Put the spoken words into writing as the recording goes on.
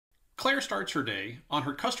Claire starts her day on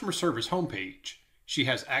her customer service homepage. She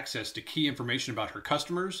has access to key information about her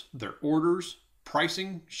customers, their orders,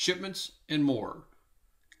 pricing, shipments, and more.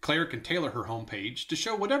 Claire can tailor her homepage to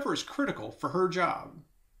show whatever is critical for her job.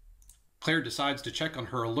 Claire decides to check on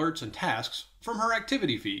her alerts and tasks from her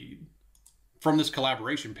activity feed. From this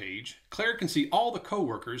collaboration page, Claire can see all the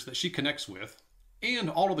coworkers that she connects with and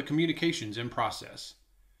all of the communications in process.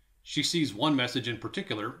 She sees one message in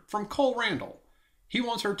particular from Cole Randall. He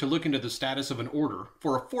wants her to look into the status of an order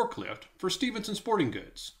for a forklift for Stevenson Sporting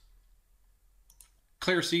Goods.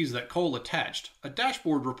 Claire sees that Cole attached a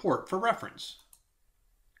dashboard report for reference.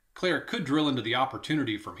 Claire could drill into the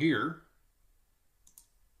opportunity from here,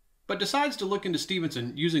 but decides to look into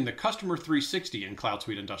Stevenson using the Customer 360 in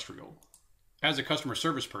CloudSuite Industrial. As a customer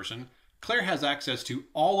service person, Claire has access to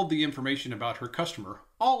all of the information about her customer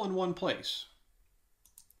all in one place.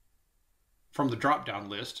 From the drop-down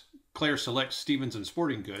list, Claire selects Stevenson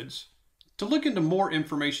Sporting Goods to look into more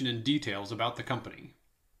information and details about the company.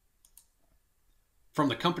 From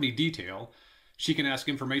the company detail, she can ask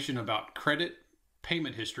information about credit,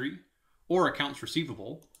 payment history, or accounts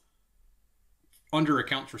receivable. Under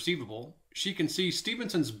accounts receivable, she can see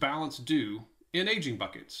Stevenson's balance due in aging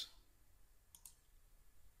buckets.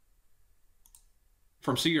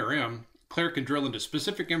 From CRM, Claire can drill into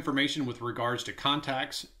specific information with regards to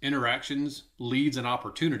contacts, interactions, leads, and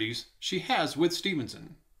opportunities she has with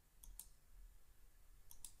Stevenson.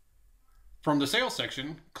 From the sales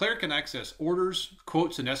section, Claire can access orders,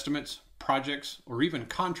 quotes and estimates, projects, or even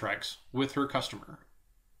contracts with her customer.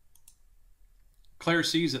 Claire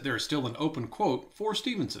sees that there is still an open quote for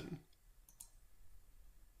Stevenson.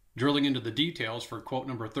 Drilling into the details for quote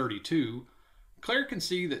number 32, Claire can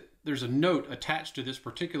see that there's a note attached to this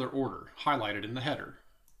particular order, highlighted in the header.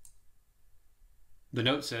 The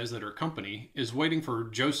note says that her company is waiting for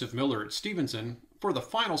Joseph Miller at Stevenson for the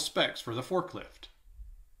final specs for the forklift.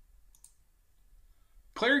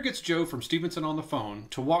 Claire gets Joe from Stevenson on the phone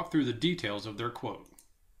to walk through the details of their quote.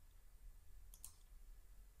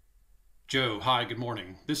 Joe, hi, good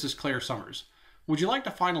morning. This is Claire Summers. Would you like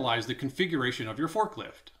to finalize the configuration of your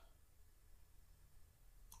forklift?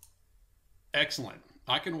 Excellent.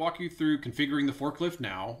 I can walk you through configuring the forklift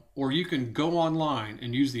now, or you can go online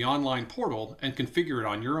and use the online portal and configure it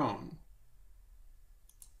on your own.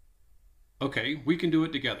 Okay, we can do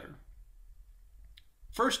it together.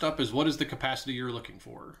 First up is, what is the capacity you're looking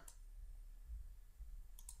for?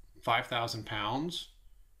 5,000 pounds,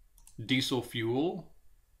 diesel fuel,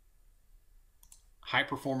 high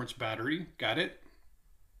performance battery, got it,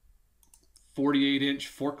 48-inch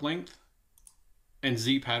fork length, and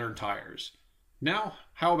Z-pattern tires. Now,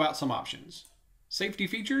 how about some options? Safety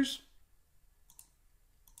features?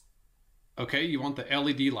 Okay, you want the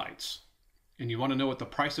LED lights. And you want to know what the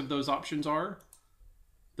price of those options are?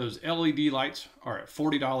 Those LED lights are at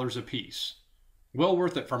 $40 a piece. Well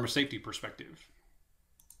worth it from a safety perspective.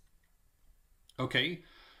 Okay,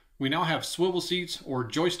 we now have swivel seats or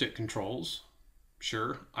joystick controls.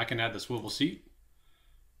 Sure, I can add the swivel seat.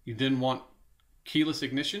 You then want keyless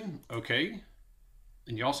ignition, okay.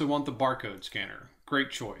 And you also want the barcode scanner. Great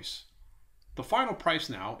choice. The final price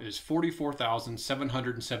now is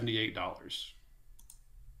 $44,778.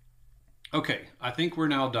 Okay, I think we're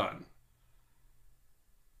now done.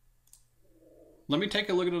 Let me take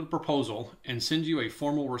a look at the proposal and send you a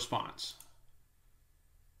formal response.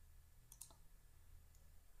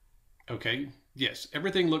 Okay, yes,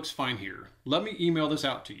 everything looks fine here. Let me email this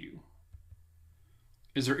out to you.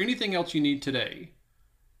 Is there anything else you need today?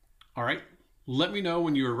 All right. Let me know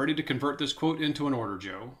when you are ready to convert this quote into an order,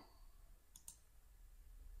 Joe.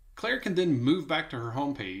 Claire can then move back to her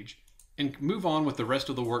homepage and move on with the rest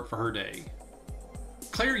of the work for her day.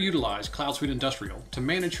 Claire utilized CloudSuite Industrial to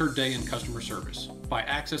manage her day in customer service by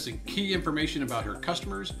accessing key information about her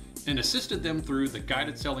customers and assisted them through the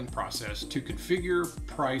guided selling process to configure,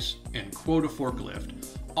 price, and quote a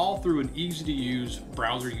forklift, all through an easy-to-use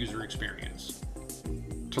browser user experience.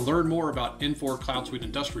 To learn more about Infor CloudSuite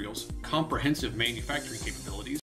Industrial's comprehensive manufacturing capabilities,